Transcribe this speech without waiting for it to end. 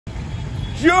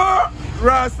Pure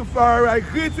Rastafari,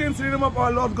 greetings in the name of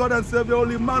our Lord God and Savior,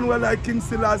 Holy Emmanuel, like King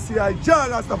Selassie, Jah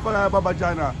Rastafari, Baba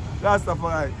Jana,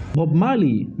 Rastafari. Bob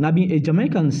Marley na been a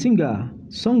Jamaican singer,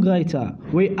 songwriter,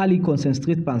 where Ali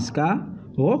concentrate pan ska,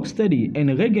 rocksteady and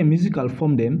reggae musical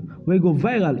from them, we go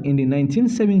viral in the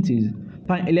 1970s,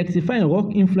 pan electrifying rock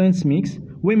influence mix,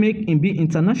 we make him be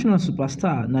international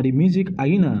superstar na the music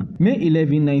arena. May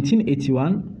 11,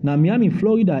 1981, na Miami,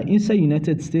 Florida, inside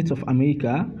United States of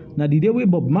America, na the day where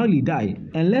Bob Marley died.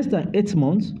 And less than 8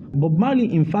 months, Bob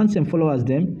Marley in fans and followers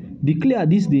them declare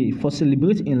this day for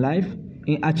celebrate in life,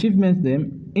 in achievements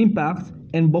them, impact,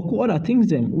 and boku other things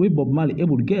them where Bob Marley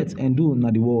able to get and do na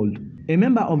the world. A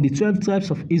member of the 12 tribes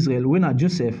of Israel, when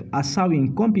Joseph, as how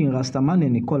in comping Rastaman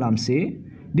and Nicolam say,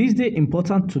 this day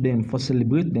important to them for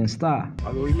celebrate their star.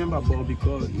 I will remember Bob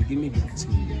because he gave me the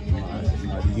doctrine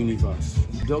in the universe.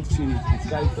 Doctrine, it's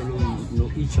guy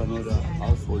following, each another,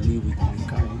 how to live with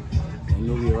mankind, and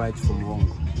know we right from wrong.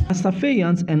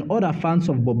 Rastafarians and other fans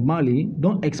of Bob Marley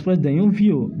don't express their own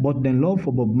view, but their love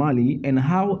for Bob Marley and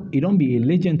how it don't be a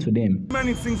legend to them.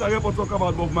 Many things I ever talk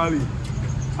about Bob Marley.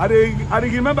 I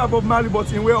remember Bob Marley,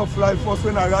 but in way of life, first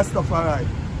when I Rastafari,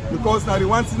 because now the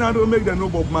one thing I don't make them know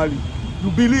Bob Marley. You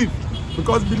believe,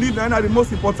 because believe now are the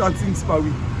most important things for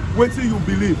we. Wait till you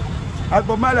believe. As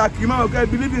Bob Marley, I remember, okay,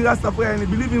 believe in Rastafari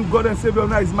and believe in God and Savior,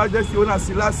 now His Majesty, owner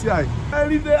Selassie.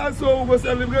 Every day also we go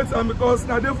celebrate them because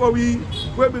now therefore we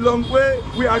belong,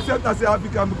 we accept as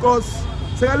African because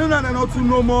Sierra Leone are not to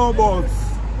know more about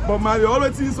Bob Marley.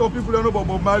 Always think some people don't know about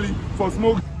Bob Marley for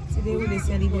smoke. Today we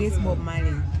celebrate Bob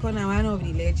Marley. Because I'm one of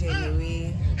the legends.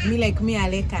 Me, I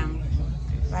like him.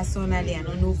 Personally, I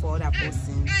don't know for other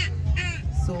person.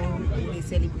 So they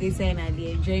celebrate and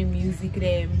they enjoy music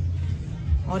them.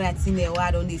 All that thing they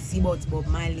don't they see about Bob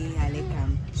Marley, I like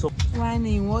them. So one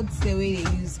in what's the way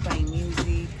they use by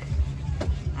music.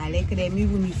 I like them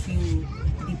even if you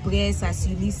depressed as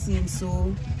you listen,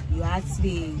 so you heart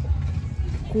stay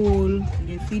cool,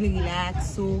 you feel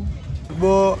relaxed. So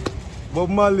but Bob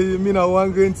Marley, me na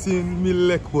one green thing me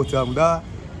like but that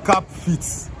cap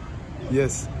fits.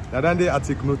 Yes. And then I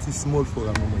take notice small for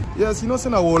a moment. Yes, you know,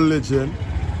 saying a world legend.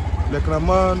 Like a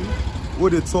man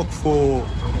where they talk for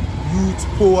youth,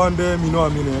 poor and them, you know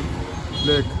what I mean?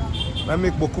 Like, I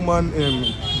make Bokuman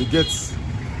they get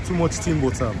too much thing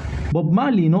but Bob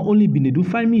Marley not only been they do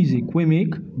fine music we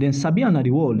make, then Sabian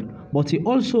the world, but he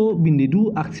also been they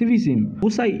do activism.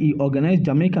 Also he organized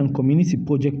Jamaican community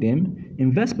project them,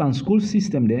 invest in school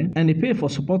system there, and they pay for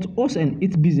support us and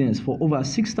its business for over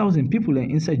 6,000 people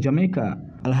inside Jamaica.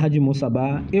 Alhaji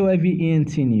Musaba, AYV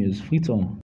ENT News, Freetown.